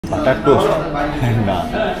Butter toast না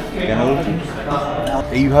কেন বলছি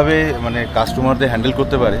এইভাবে মানে কাস্টমারদের হ্যান্ডেল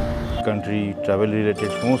করতে পারে কান্ট্রি ট্রাভেল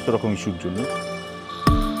রিলেটেড সমস্ত রকম ইস্যুর জন্য।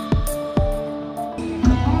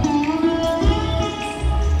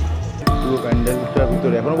 পুরো প্যান্ডেলটার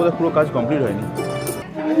ভিতরে এখনো বোধহয় পুরো কাজ কমপ্লিট হয়নি।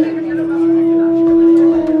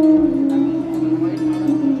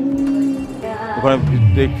 ওখানে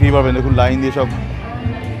দেখতেই পারবেন, দেখুন লাইন দিয়ে সব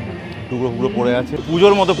টুকরো টুকরো পড়ে আছে।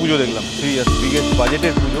 পুজোর মতো পুজো দেখলাম, বিগেস্ট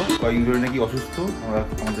বাজেটের পুজো। কয়েকদিন ধরে নাকি অসুস্থ,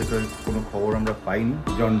 আমাদের কোনো খবর আমরা পাইনি।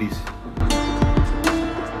 জন্ডিস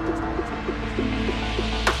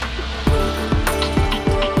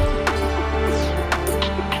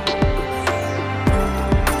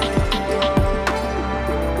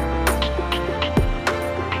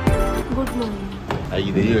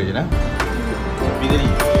দেরি হয়েছে না, দেরি।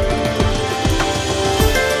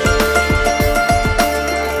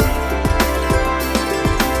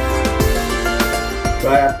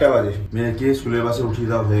 প্রায় 8টা বাজে, মেয়েকে স্কুলের বাসে উঠিয়ে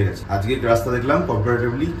দেওয়া হয়ে গেছে। আজকে রাস্তা দেখলাম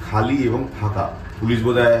কম্পারেটিভলি খালি এবং ফাঁকা। পুলিশ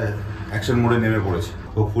বোধহয় অ্যাকশন মোডে নেমে পড়েছে।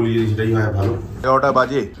 হোপফুলি যদি সেটাই হয় ভালো। 11টা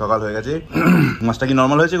বাজে, সকাল হয়ে গেছে। মাছটা কি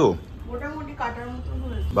নর্মাল হয়েছে গো? মোটামুটি কাটার মতো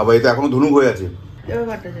হয়েছে বাবা। এই তো এখনো ধনুক হয়ে আছে। এবার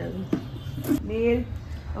কাটা যাবে। মেয়ের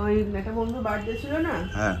ওই একটা বন্ধু বার্থডে ছিল না,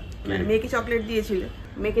 হ্যাঁ, মেয়েকে চকলেট দিয়েছিল।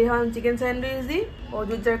 মেয়েকে যখন চিকেন স্যান্ডউইচ দিই, ও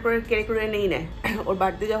জুজার করে কেড়ে করে নেই নেয়। ওর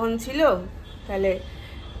বার্থডে যখন ছিল, তাহলে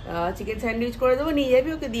চিকেন স্যান্ডউইচ করে দেবো, নিয়ে যাবি,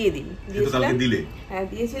 ওকে দিয়ে দিবি। হ্যাঁ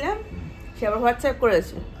দিয়েছিলাম। সে আবার হোয়াটসঅ্যাপ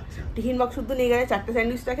করেছে, টিফিন বক্স শুদ্ধ নিয়ে গেছে। 4টে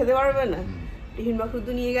স্যান্ডউইচটা খেতে পারবে না, টিফিন বক্স শুদ্ধ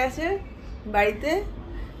নিয়ে গেছে বাড়িতে।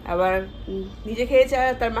 আবার নিজে খেয়েছে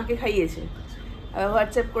আর তার মাকে খাইয়েছে। আবার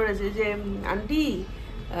হোয়াটসঅ্যাপ করেছে যে আন্টি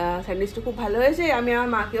স্যান্ডউইচটা খুব ভালো হয়েছে, আমি আমার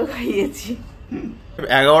মাকেও খাইয়েছি।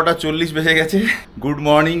 11:40 বেজে গেছে। Good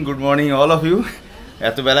morning all of you.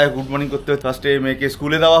 এত বেলায় গুড মর্নিং করতে হচ্ছে। ফার্স্টে মেয়েকে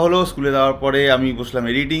স্কুলে দেওয়া হলো, স্কুলে দেওয়ার পরে আমি বসলাম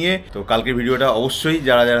এডিটিংয়ে। তো কালকের ভিডিওটা অবশ্যই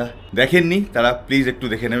যারা যারা দেখেননি তারা প্লিজ একটু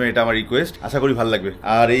দেখে নেবে, এটা আমার রিকোয়েস্ট। আশা করি ভালো লাগবে।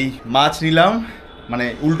 আর এই মাছ নিলাম, মানে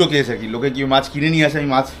উল্টো কেস আর কি। লোকে কি মাছ কিনে নিয়ে আসে, আমি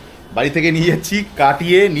মাছ বাড়ি থেকে নিয়ে যাচ্ছি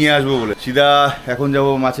কাটিয়ে নিয়ে আসবো বলে। সিধা এখন যাব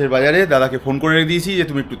মাছের বাজারে। দাদাকে ফোন করে রেখে দিয়েছি যে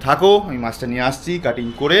তুমি একটু থাকো, আমি মাছটা নিয়ে আসছি। কাটিং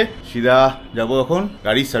করে সিধা যাবো এখন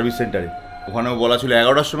গাড়ির সার্ভিস সেন্টারে। ওখানেও বলা ছিল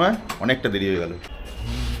 11টার সময়, অনেকটা দেরি হয়ে গেল।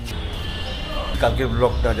 কালকের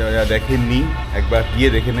ব্লগটা যারা যারা দেখেননি একবার গিয়ে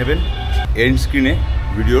দেখে নেবেন, এন্ড স্ক্রিনে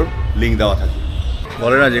ভিডিওর লিঙ্ক দেওয়া থাকে।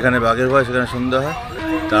 বলে না যেখানে বাঘের ভয় সেখানে সন্ধ্যা হয়,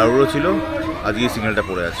 তার উপরও ছিল আজকে সিগন্যালটা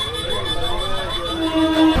পড়ে আছে।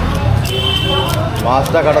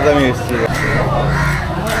 মাছটা কাটাতে আমি এসেছি।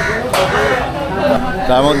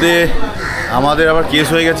 তার মধ্যে আমাদের আবার কেস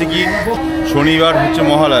হয়ে গেছে কি, শনিবার হচ্ছে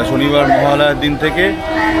মহালয়া। শনিবার মহালয়ার দিন থেকে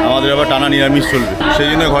আমাদের আবার টানা নিরামিষ চলবে। সেই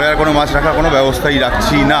জন্য ঘরে আর কোনো মাছ রাখার কোনো ব্যবস্থাই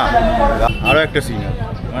রাখছি না। আরও একটা সিগন্যাল,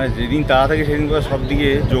 মানে যেদিন তাড়া থাকে সেদিন করে সব দিকে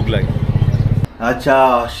যোগ লাগে। আচ্ছা,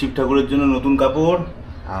 শিব ঠাকুরের জন্য নতুন কাপড়,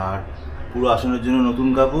 আর পুরো আসনের জন্য নতুন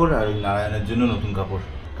কাপড়, আর ওই নারায়ণের জন্য নতুন কাপড়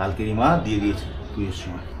কালকেরই মা দিয়ে দিয়েছে পুজোর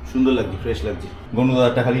সময়। সুন্দর লাগছে, ফ্রেশ লাগছে।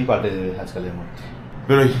 গণদারটা খালি পাল্টে দেবে আজকালের মধ্যে।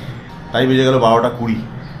 বেরোই, তাই বেজে গেল 12:20।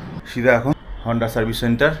 সিধা এখন হন্ডা সার্ভিস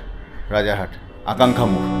সেন্টার, রাজারহাট, আকাঙ্ক্ষা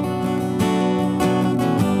মোড়।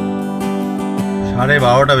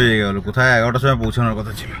 12:30 বেজে গেল। কোথায় 11টার সময় পৌঁছানোর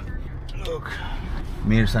কথা ছিল।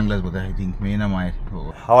 মেয়ের সানগ্লাস বোধহয়, আই থিঙ্ক মেয়ে না মায়ের।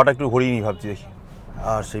 হাওয়াটা একটু ঘুরিয়ে নিই ভাবছি, দেখি।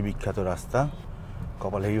 আর সেই বিখ্যাত রাস্তা,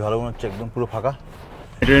 কপাল হেভি ভালো মনে হচ্ছে, একদম পুরো ফাঁকা।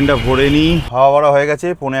 ট্রেনটা ভরে নিই। হাওয়া ভরা হয়ে গেছে,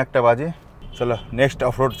 1:45 বাজে। চলো নেক্সট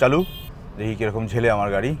অফরোড চালু, দেখি কিরকম ঝেলে আমার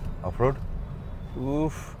গাড়ি অফরোড।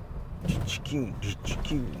 উফ,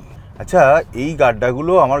 আচ্ছা এই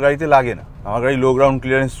গাড্ডাগুলো আমার গাড়িতে লাগে না। আমার গাড়ি লো গ্রাউন্ড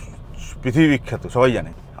ক্লিয়ারেন্স পৃথিবী বিখ্যাত, সবাই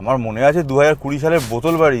জানে। আমার মনে আছে 2020 সালের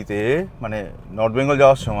বোতল বাড়িতে, মানে নর্থ বেঙ্গল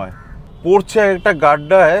যাওয়ার সময় পড়ছে একটা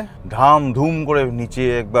গাড্ডায়, ধাম ধুম করে নিচে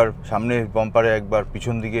একবার, সামনে বাম্পারে একবার,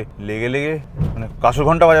 পিছন দিকে লেগে লেগে মানে কাঁসর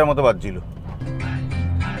ঘন্টা বাজার মতো বাজছিল।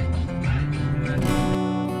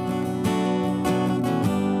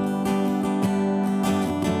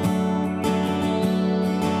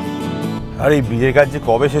 আর এই ব্রিজের কাজ যে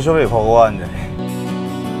কবে শেষ হবে ভগবান জানে।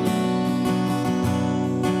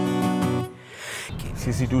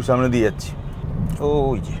 CC2 সামনে দিয়ে যাচ্ছি।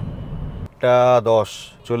 ওই যে 10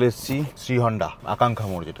 চলে এসেছি শ্রী হন্ডা আকাঙ্ক্ষা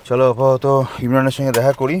মোড় যেটা। চলো আপাতত ইমরানের সঙ্গে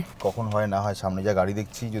দেখা করি, কখন হয় না হয়। সামনে যা গাড়ি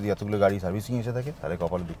দেখছি, যদি এতগুলো গাড়ি সার্ভিসিং এসে থাকে তাহলে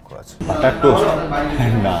কপালে দুঃখ আছে। বাটার টোস্ট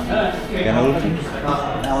না কেন বলছি,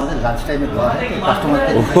 আমাদের লাঞ্চ টাইমে দেওয়া হয় কাস্টমার।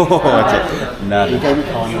 আচ্ছা, না এই টাইমে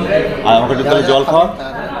খাওয়ানো। আর আমাকে একটু তাহলে জল খাওয়া,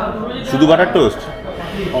 শুধু বাটার টোস্ট,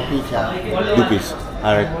 কফি, চা 2 পিস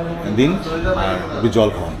আর দিন, আর একটু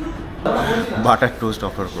জল খাওয়ান। বাটার টোস্ট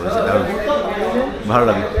অফার করেছে, কারণ ভালো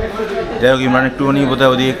লাগে। যাই হোক, ইমরান একটুখানি বোধহয়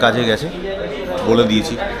ওদিকে কাজে গেছে, বলে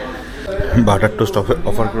দিয়েছি। বাটার টোস্ট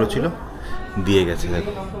অফার করেছিল, দিয়ে গেছে।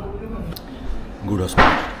 দেখো, গুড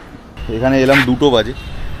হসপিটাল। এখানে এলাম 2টো বাজে,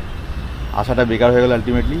 আশাটা বেকার হয়ে গেল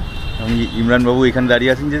আলটিমেটলি। আমি ইমরানবাবু এখানে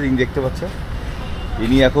দাঁড়িয়ে আছেন যে ইনি দেখতে পাচ্ছে,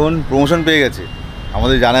 ইনি এখন প্রমোশন পেয়ে গেছে,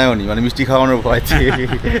 আমাদের জানায়ও নি, মানে মিষ্টি খাওয়ানোর ভয়ছে।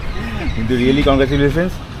 কিন্তু really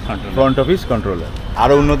congratulations front office controller.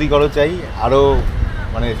 আরও উন্নতি করো চাই, আরও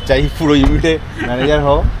মানে চাই পুরো ইউনিটে ম্যানেজার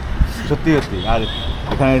হও, সত্যি সত্যি। আর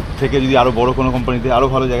এখানে থেকে যদি আরও বড় কোনো কোম্পানিতে আরও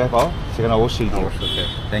ভালো জায়গায় পাও সেখানে অবশ্যই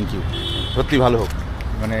থ্যাংক ইউ, সত্যি ভালো হোক,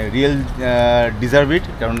 মানে রিয়েল ডিজার্ভ ইট।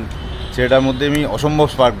 কারণ সেটার মধ্যে আমি অসম্ভব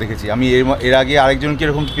স্পার্ক দেখেছি। আমি এর আগে আরেকজনকে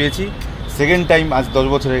এরকম পেয়েছি, সেকেন্ড টাইম আজ 10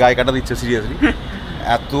 বছরের গায়ে কাটা দিচ্ছে সিরিয়াসলি।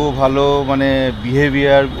 এত ভালো মানে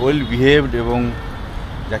বিহেভিয়ার, ওয়েল বিহেভড এবং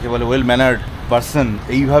যাকে বলে ওয়েল ম্যানার্ড পারসন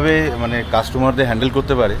এইভাবে মানে কাস্টমারদের হ্যান্ডেল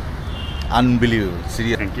করতে পারে, unbelievable,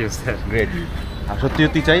 serious. Thank you sir, great. আর সত্যি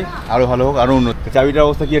সত্যি চাই আরও ভালো হোক, আরও উন্নত। চাবিটার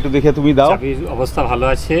অবস্থা কি একটু দেখে তুমি দাও। চাবির অবস্থা ভালো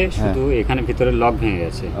আছে, শুধু এখানে ভিতরে লক ভেঙে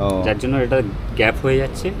গেছে, যার জন্য এটা গ্যাপ হয়ে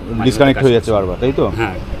যাচ্ছে, ডিসকানেক্ট হয়ে যাচ্ছে বারবার, তাই তো?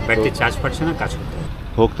 হ্যাঁ, ব্যাটারি চার্জ পাচ্ছে না, কাজ করতে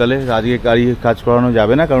হোক। তাহলে আজকে গাড়ি কাজ করানো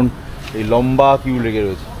যাবে না, কারণ এই লম্বা কিউ লেগে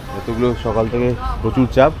রয়েছে, এতগুলো সকাল থেকে প্রচুর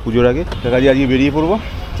চাপ পুজোর আগে। কাজে আজকে বেরিয়ে পড়বো।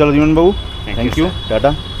 চলো জীবনবাবু, থ্যাংক ইউ,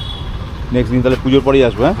 টাটা। নেক্সট দিন তাহলে পুজোর পরেই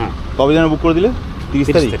আসবো। হ্যাঁ, কবে যেন বুক করে দিলে? 30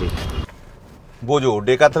 তারিখ। বোঝো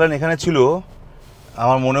ডেকাথলন এখানে ছিল,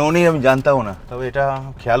 আমার মনেও নেই, আমি জানতামও না, তবে এটা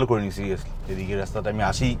খেয়াল করিনি সিরিয়াসলি। এদিকে রাস্তাটা আমি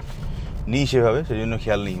আসি নিই সেভাবে, সেই জন্য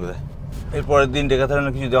খেয়াল নেই বোধহয়। এরপরের দিন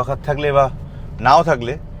ডেকাথলনে কিছু দরকার থাকলে বা নাও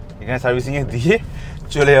থাকলে এখানে সার্ভিসিংয়ে দিয়ে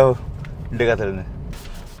চলে যাও ডেকাথলনে।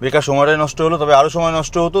 বেকার সময়টাই নষ্ট হলো, তবে আরও সময়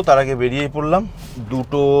নষ্ট হতো। তার আগে বেরিয়েই পড়লাম।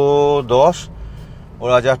 2:10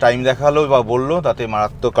 ওরা যা টাইম দেখালো বা বললো তাতে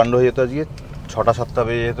মারাত্মক কাণ্ড হয়ে যেত আজকে। 6টা-7টা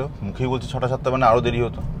বেজে যেত, মুখেই বলছে 6টা-7টা, মানে আরও দেরি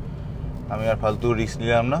হতো। আমি আর ফালতু রিস্ক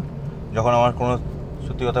নিলাম না, যখন আমার কোনো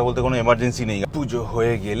সত্যি কথা বলতে কোনো এমার্জেন্সি নেই। পুজো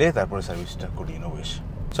হয়ে গেলে তারপরে সার্ভিসটা করিয়ে নেবো এসে।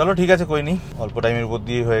 চলো ঠিক আছে, কই নি, অল্প টাইমের উপর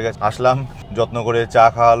দিয়ে হয়ে গেছে। আসলাম, যত্ন করে চা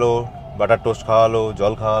খাওয়ালো, বাটার টোস্ট খাওয়ালো,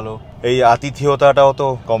 জল খাওয়ালো। এই আতিথেয়তাটাও তো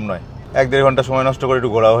কম নয়। 1-1.5 ঘন্টা সময় নষ্ট করে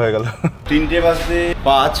একটু ঘোরাও হয়ে গেল।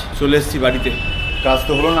 3:05 চলে এসেছি বাড়িতে। কাজ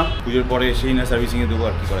তো হলো না, পুজোর পরে এসেই না সার্ভিসিংয়ে দেবো,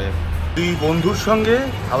 আর কি করা যাবে। দুই বন্ধুর সঙ্গে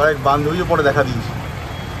আবার এক বান্ধবীও পরে দেখা দিয়েছি।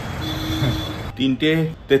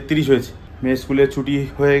 3:33 হয়েছে, মেয়ে স্কুলের ছুটি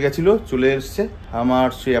হয়ে গেছিলো, চলে এসছে। আমার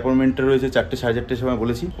সেই অ্যাপয়েন্টমেন্টটা রয়েছে 4:30 সময়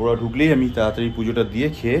বলেছি। ওরা ঢুকলেই আমি তাড়াতাড়ি পুজোটা দিয়ে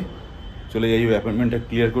খেয়ে চলে যাই ওই অ্যাপয়েন্টমেন্টটা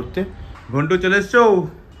ক্লিয়ার করতে। ঘন্টা চলে এসছো?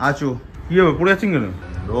 আছো? কি হবে, পড়ে আছেন কেন?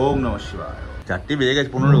 ওম নমঃ শিবায়। 4টে বেজে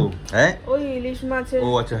গেছে 15। হ্যাঁ, ওই ইলিশ মাছের, ও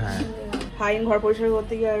আচ্ছা, হ্যাঁ। ফাইন ঘর পরিষ্কার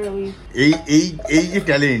করতে গিয়ে আর ওই এই যে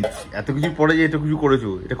ট্যালেন্ট, এত কিছু পড়ে যে এত কিছু করেছো,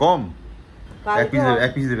 এটা কম? এক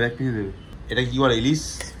পিস দেবে। এটা কি বলে? ইলিশ,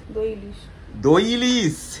 দই ইলিশ।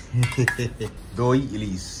 দই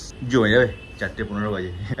ইলিশ জমে যাবে। 4:15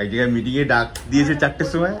 বাজে, এক জায়গায় মিটিংয়ে ডাক দিয়েছে 4টের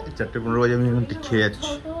সময়, 4:15 বাজে আমি এখন ঠিক খেয়ে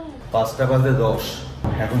যাচ্ছি। 5:10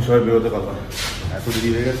 এখন সবাই বেরোতে পারবো না, এত দেরি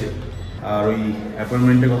হয়ে গেছে। আর ওই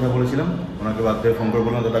অ্যাপয়েন্টমেন্টের কথা বলেছিলাম, ওনাকে বাদ দিয়ে ফোন করে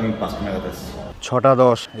বললাম দাদা আমি 5টা নাগাদ আসছি।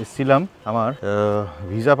 6:10 এসেছিলাম। আমার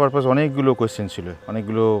ভিসা পারপাস অনেকগুলো কোয়েশ্চেন ছিল,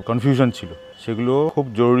 অনেকগুলো কনফিউশন ছিল, সেগুলো খুব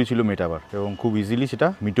জরুরি ছিল মেটাবার, এবং খুব ইজিলি সেটা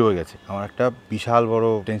মিটেও গেছে। আমার একটা বিশাল বড়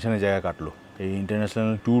টেনশনের জায়গা কাটলো। এই ইন্টারন্যাশনাল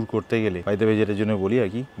ট্যুর করতে গেলে বাইতে যেটার জন্য বলি আর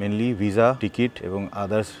কি, মেনলি ভিসা, টিকিট এবং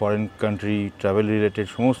others foreign country travel related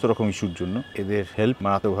সমস্ত রকম ইস্যুর জন্য এদের হেল্প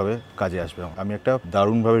মারাত্মকভাবে কাজে আসবে। আমি একটা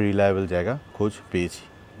দারুণভাবে রিলায়েবল জায়গা খোঁজ পেয়েছি।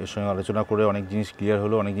 এর সঙ্গে আলোচনা করে অনেক জিনিস ক্লিয়ার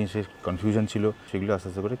হলো, অনেক জিনিসের কনফিউশন ছিল, সেগুলো আস্তে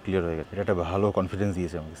আস্তে করে ক্লিয়ার হয়ে গেছে। এটা একটা ভালো কনফিডেন্স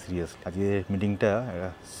দিয়েছে আমাকে সিরিয়াসলি। আজকে মিটিংটা একটা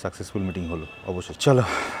সাকসেসফুল মিটিং হলো অবশ্যই। চলো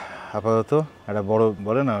আপাতত একটা বড়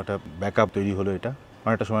বলে না, একটা ব্যাকআপ তৈরি হলো। এটা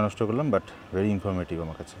অনেকটা সময় নষ্ট করলাম, বাট ভেরি ইনফরমেটিভ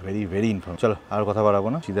আমার কাছে, ভেরি ইনফরমেটিভ। চলো আর কথা বাড়াবো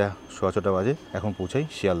না, সিধা 6:15 বাজে, এখন পৌঁছাই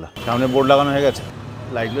শিয়ালদা। সামনে বোর্ড লাগানো হয়ে গেছে,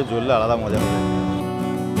 লাইটগুলো জ্বললে আলাদা মজা হবে।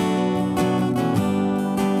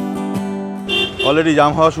 অলরেডি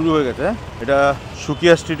জাম হওয়া শুরু হয়ে গেছে। এটা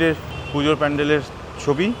সুকিয়া স্ট্রিটের পুজোর প্যান্ডেলের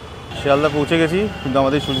ছবি। শিয়ালদা পৌঁছে গেছি, কিন্তু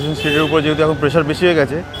আমাদের সুদর্শন স্ট্রিটের উপর যেহেতু এখন প্রেশার বেশি হয়ে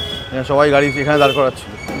গেছে, সবাই গাড়ি এখানে দাঁড়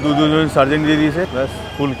করাচ্ছিল। দুজন সার্জেন্ট দিয়ে দিয়েছে, ব্যাস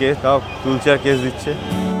ফুল কেস, তাও তুলছে আর কেস দিচ্ছে।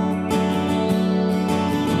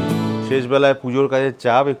 শেষবেলায় পুজোর কাজের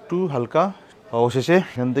চাপ একটু হালকা। অবশেষে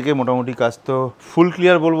এখান থেকে মোটামুটি কাজ তো ফুল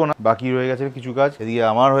ক্লিয়ার বলবো না, বাকি রয়ে গেছে কিছু কাজ। এদিকে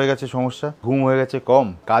আমার হয়ে গেছে সমস্যা, ঘুম হয়ে গেছে কম,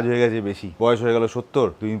 কাজ হয়ে গেছে বেশি, বয়স হয়ে গেল 70,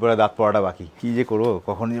 2 দিন পরে দাঁত পড়াটা বাকি। কি যে করবো,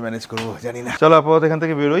 কখন যে ম্যানেজ করবো জানি না। চলো আপাতত এখান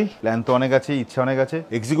থেকে বেরোই, প্ল্যান তো অনেক আছে, ইচ্ছা অনেক আছে,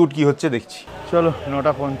 এক্সিকিউট কি হচ্ছে দেখছি। চলো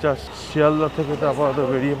 9:50 শিয়ালদা থেকে তো আপাতত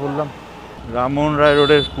বেরিয়ে পড়লাম। রামমোহন রায়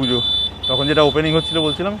রোডের পুজো, তখন যেটা ওপেনিং হচ্ছিল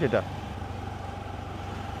বলছিলাম সেটা।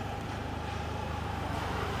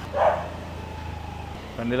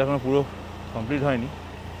 প্যান্ডেল এখনো পুরো কমপ্লিট হয়নি,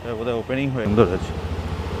 বোধহয় ওপেনিং হয়ে সুন্দর হয়েছে।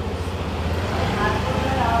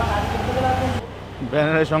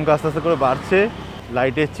 ব্যানারের সংখ্যা আস্তে আস্তে করে বাড়ছে,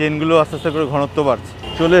 লাইটের চেনগুলো আস্তে আস্তে করে ঘনত্ব বাড়ছে।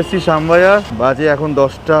 চলে এসেছি শ্যামবাজার, বাজে এখন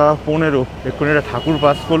 10:15। এক্ষুনি একটা ঠাকুর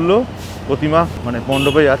পাস করলো, প্রতিমা মানে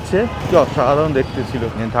মণ্ডপে যাচ্ছে, কি অসাধারণ দেখতে ছিল।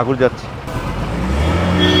 ঠাকুর যাচ্ছে।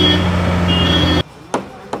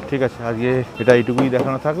 ঠিক আছে, আজকে এটা এইটুকুই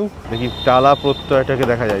দেখানো থাকুক। দেখি টালা প্রত্যয়টাকে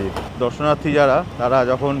দেখা যায়। দর্শনার্থী যারা, তারা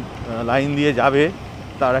যখন লাইন দিয়ে যাবে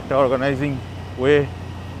তার একটা অর্গানাইজিং ওয়ে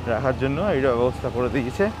রাখার জন্য এইটা ব্যবস্থা করে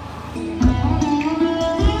দিয়েছে।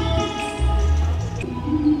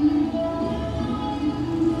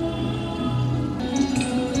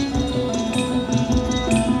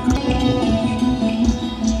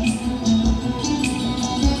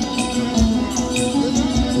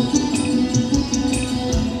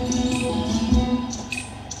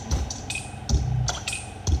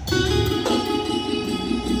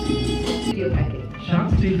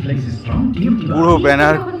 পুরো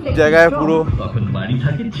ব্যানার জায়গায় পুরো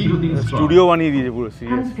স্টুডিও বানিয়ে দিয়েছে পুরো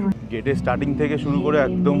সিরিয়াস। গেটের স্টার্টিং থেকে শুরু করে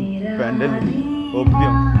একদম প্যান্ডেল অবধি।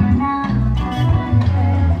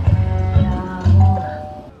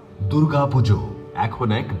 দুর্গা পুজো এখন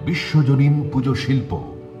এক বিশ্বজনীন পুজো শিল্প,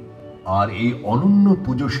 আর এই অনন্য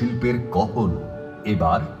পুজো শিল্পের কহন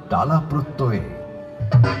এবার টালা প্রত্যয়ে।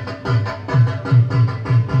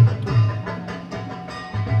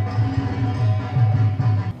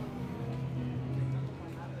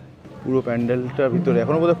 পুরো প্যান্ডেলটার ভিতরে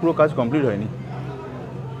এখনো বোধহয় পুরো কাজ কমপ্লিট হয়নি।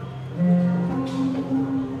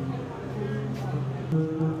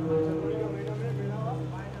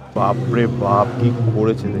 বাপরে বাপ, কি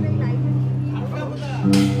করেছে দেখুন।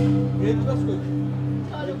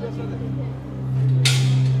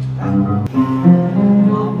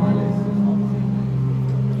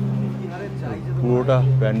 পুরোটা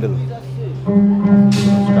প্যান্ডেল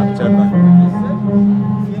স্ট্রাকচার না,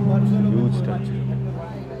 হিউজ স্ট্রাকচার।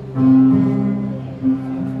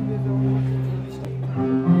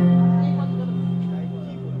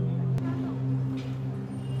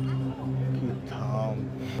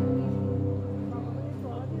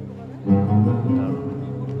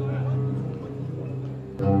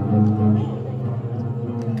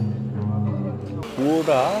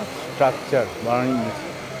 পুরোটা স্ট্রাকচার বানানো গেছে।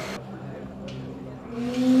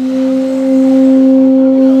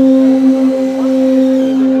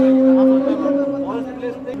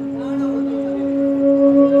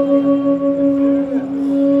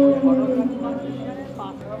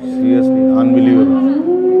 Seriously unbelievable.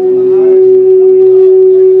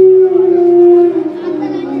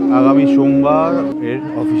 আগামী সোমবার এর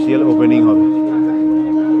অফিসিয়াল ওপেনিং হবে।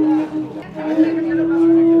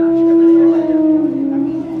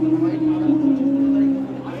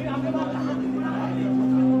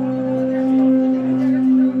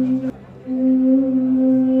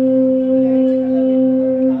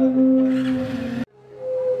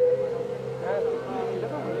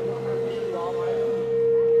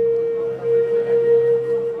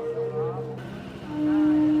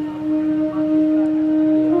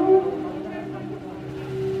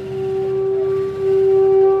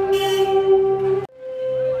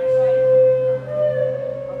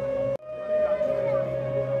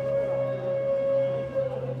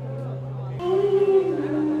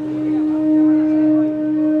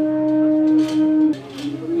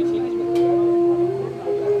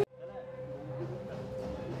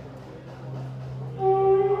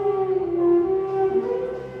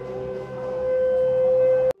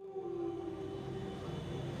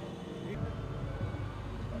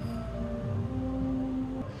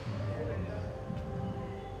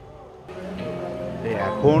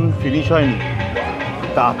 এখন ফিনিশ হয়নি,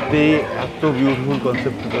 তাতে এত বিউটিফুল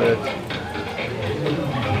কনসেপ্ট হয়ে যাচ্ছে।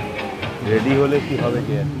 রেডি হলে কি হবে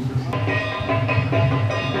কে জানে।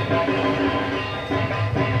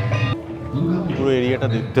 পুরো এরিয়াটা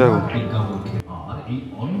দেখতে হবে।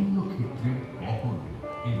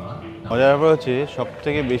 মজার ব্যাপার হচ্ছে সব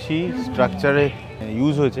থেকে বেশি স্ট্রাকচারে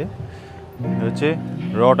ইউজ হয়েছে হচ্ছে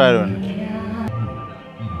রড আয়রন।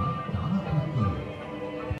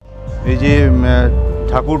 এই যে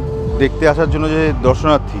ঠাকুর দেখতে আসার জন্য যে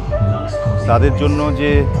দর্শনার্থী, তাদের জন্য যে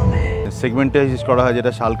সেগমেন্টাইজ করা হয়,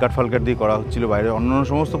 যেটা শালকাঠ ফালকাঠ দিয়ে করা হচ্ছিল বাইরে অন্যান্য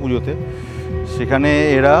সমস্ত পুজোতে, সেখানে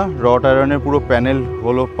এরা রড আয়রনের পুরো প্যানেল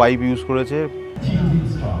হলো পাইপ ইউজ করেছে।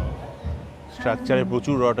 স্ট্রাকচারে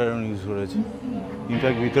প্রচুর রড আয়রন ইউজ করেছে।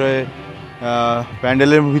 ইনফ্যাক্ট ভিতরে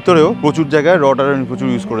প্যান্ডেলের ভিতরেও প্রচুর জায়গায় রড আয়রন প্রচুর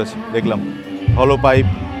ইউজ করেছে দেখলাম। হলো পাইপ,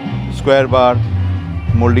 স্কোয়ার বার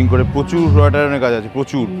মোল্ডিং করে প্রচুর রড আয়রনের কাজ আছে,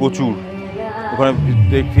 প্রচুর প্রচুর। ওখানে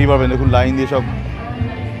দেখতেই পারবেন, দেখুন লাইন দিয়ে সব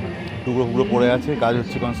টুকরো টুকরো পড়ে আছে, কাজ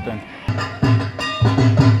হচ্ছে কনস্ট্যান্ট।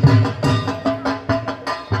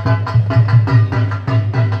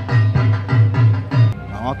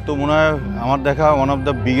 আমার তো মনে হয় আমার দেখা ওয়ান অফ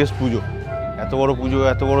দ্য বিগেস্ট পুজো। এত এত বড় পুজো,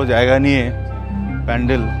 এত বড় জায়গা নিয়ে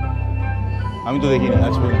প্যান্ডেল আমি তো দেখিনি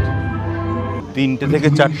আজ পর্যন্ত। 3টে থেকে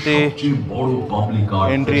 4টে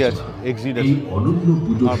এন্ট্রি আছে, এক্সিট আছে।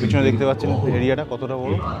 আমার পিছনে দেখতে পাচ্ছেন এরিয়াটা কতটা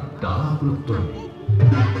বড়।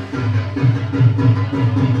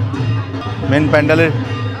 মেন প্যান্ডেলের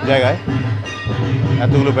জায়গায়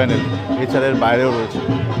এতগুলো প্যান্ডেল, এছাড়ার বাইরেও রয়েছে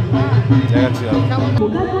জায়গা ছিল।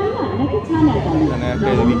 এখানে একটা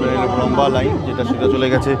এলইডি প্যান্ডেলের লম্বা লাইন যেটা সেটা চলে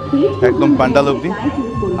গেছে একদম প্যান্ডেল অবধি,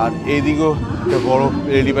 আর এইদিকেও একটা বড়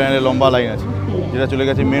এলইডি প্যান্ডেলের লম্বা লাইন আছে যেটা চলে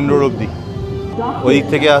গেছে মেন রোড অবধি। ওই দিক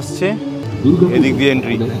থেকে আসছে, এদিক দিয়ে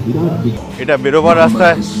এন্ট্রি। এটা বেরোবার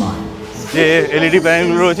রাস্তায় যে এলইডি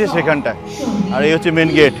প্যানেলগুলো রয়েছে সেখানটায়, আর এই হচ্ছে মেন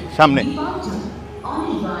গেট সামনে।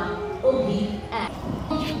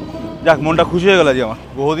 যাক, মনটা খুশি হয়ে গেল যে আমার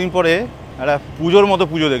বহুদিন পরে একটা পুজোর মতো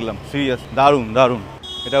পুজো দেখলাম। সিরিয়াস, দারুণ দারুণ।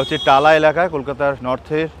 এটা হচ্ছে টালা এলাকায়, কলকাতার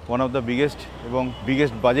নর্থের ওয়ান অফ দ্য বিগেস্ট এবং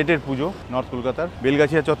বিগেস্ট বাজেটের পুজো। নর্থ কলকাতার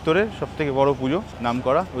বেলগাছিয়া চত্বরের সবথেকে বড় পুজো নাম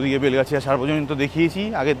করা। ওদিকে বেলগাছিয়া সার্বজনীন তো দেখিয়েছি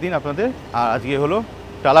আগের দিন আপনাদের, আর আজকে হলো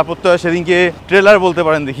টালা প্রত্যয়। সেদিনকে ট্রেলার বলতে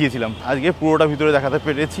পারেন দেখিয়েছিলাম, আজকে পুরোটা ভিতরে দেখাতে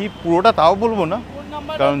পেরেছি। পুরোটা তাও বলবো না,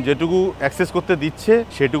 কারণ যেটুকু অ্যাক্সেস করতে দিচ্ছে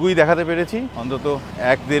সেটুকুই দেখাতে পেরেছি। অন্তত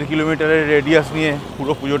 1-1.5 কিলোমিটারের রেডিয়াস নিয়ে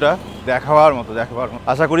পুরো পুজোটা দেখাবার মতো।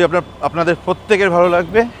 আশা করি আপনাদের প্রত্যেকের ভালো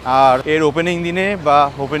লাগবে। আর এর ওপেনিং দিনে বা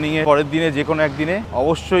ওপেনিংয়ের পরের দিনে যে কোনো একদিনে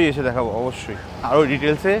অবশ্যই এসে দেখাবো, অবশ্যই আরও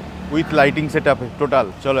ডিটেলসে উইথ লাইটিং সেট আপে টোটাল।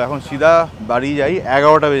 চলো এখন সিধা বাড়ি যাই,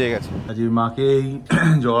 11টা বেজে গেছে। আজ মাকে এই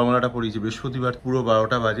জবামালাটা পড়িয়েছি বৃহস্পতিবার, পুরো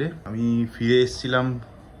 12টা বাজে। আমি ফিরে এসেছিলাম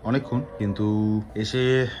অনেকক্ষণ, কিন্তু এসে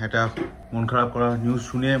একটা মন খারাপ করা নিউজ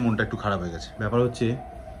শুনে মনটা একটু খারাপ হয়ে গেছে। ব্যাপার হচ্ছে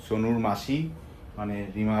সোনুর মাসি মানে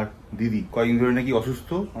রিমার দিদি কয়েকদিন ধরে নাকি অসুস্থ।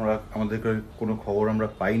 আমাদের কোনো খবর আমরা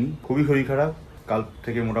পাইনি, খুবই শরীর খারাপ। কাল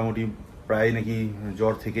থেকে মোটামুটি প্রায় নাকি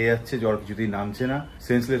জ্বর থেকে যাচ্ছে, জ্বর কিছুতেই নামছে না,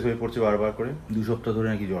 সেন্সলেস হয়ে পড়ছে বারবার করে। 2 সপ্তাহ ধরে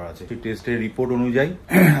নাকি জ্বর আছে। টেস্টের রিপোর্ট অনুযায়ী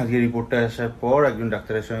আজকে রিপোর্টটা আসার পর একজন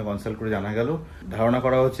ডাক্তারের সঙ্গে কনসাল্ট করে জানা গেল, ধারণা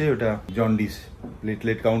করা হচ্ছে ওটা জন্ডিস।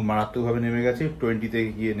 প্লেটলেট কাউন্ট মারাত্মকভাবে নেমে গেছে, 20 থেকে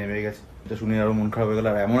গিয়ে নেমে গেছে। এটা শুনে আরো মন খারাপ হয়ে গেল।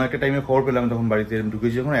 আর এমন একটা টাইমে খবর পেলাম, তখন বাড়িতে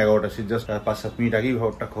ঢুকেছি যখন 11টা, সে জাস্ট 5-7 মিনিট আগেই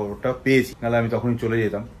খবরটা পেয়েছি, নাহলে আমি তখনই চলে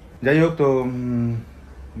যেতাম। যাই হোক, তো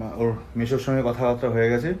ওর মেসোর সঙ্গে কথাবার্তা হয়ে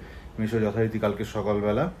গেছে। মেসো যথারীতি কালকে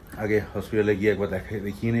সকালবেলা আগে হসপিটালে গিয়ে একবার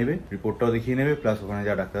দেখিয়ে নেবে, রিপোর্টটাও দেখিয়ে নেবে, প্লাস ওখানে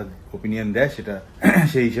যা ডাক্তার ওপিনিয়ন দেয় সেটা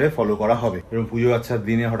সেই হিসেবে ফলো করা হবে। এরকম পুজো আচ্ছার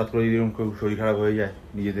দিনে হঠাৎ করে যদি এরকম শরীর খারাপ হয়ে যায়,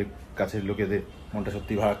 নিজেদের কাছের লোকেদের মনটা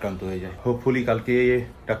সত্যি ভারাক্রান্ত হয়ে যায়। হোপফুলি কালকে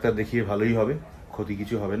ডাক্তার দেখিয়ে ভালোই হবে, ক্ষতি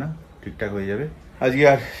কিছু হবে না, ঠিকঠাক হয়ে যাবে। আজকে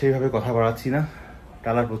আর সেইভাবে কথা বাড়াচ্ছি না।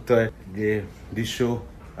 টালার প্রত্যয় যে দৃশ্য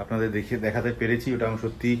আপনাদের দেখাতে পেরেছি, ওটা আমি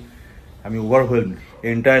সত্যি আমি ওভারওয়েলড।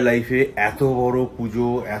 এন্টায়ার লাইফে এত বড় পুজো,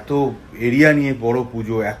 এত এরিয়া নিয়ে বড়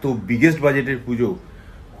পুজো, এত বিগেস্ট বাজেটের পুজো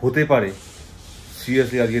হতে পারে,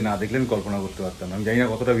 সিরিয়াসলি আজকে না দেখলেন কল্পনা করতে পারতাম না। আমি জানি না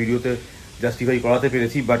কতটা ভিডিওতে জাস্টিফাই করাতে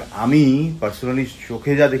পেরেছি, বাট আমি পার্সোনালি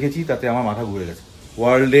চোখে যা দেখেছি তাতে আমার মাথা ঘুরে গেছে।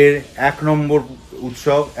 ওয়ার্ল্ডের 1 নম্বর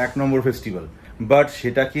উৎসব, 1 নম্বর ফেস্টিভ্যাল, বাট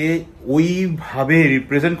সেটাকে ওইভাবে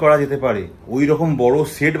রিপ্রেজেন্ট করা যেতে পারে, ওই রকম বড়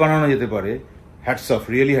সেট বানানো যেতে পারে, hats off,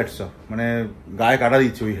 really hats off. মানে গায়ে কাটা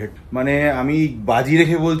দিচ্ছে ওই হেড। মানে আমি বাজি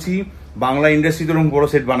রেখে বলছি, বাংলা ইন্ডাস্ট্রিতে ওরকম বড়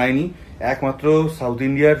সেট বানায়নি। একমাত্র সাউথ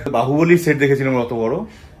ইন্ডিয়ার বাহুবলীর সেট দেখেছিলাম অত বড়,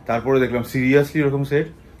 তারপরে দেখলাম সিরিয়াসলি এরকম সেট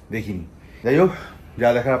দেখিনি। যাই হোক, যা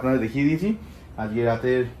দেখার আপনাদের দেখিয়ে দিয়েছি। আজকে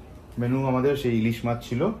রাতের মেনু আমাদের সেই ইলিশ মাছ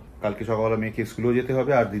ছিল। কালকে সকালবেলা মেয়েকে স্কুলেও যেতে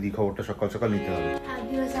হবে, আর দিদি খবরটা সকাল সকাল নিতে হবে।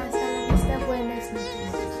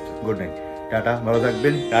 গুড নাইট, টাটা, ভালো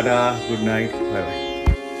থাকবেন, tata, good night, bye bye.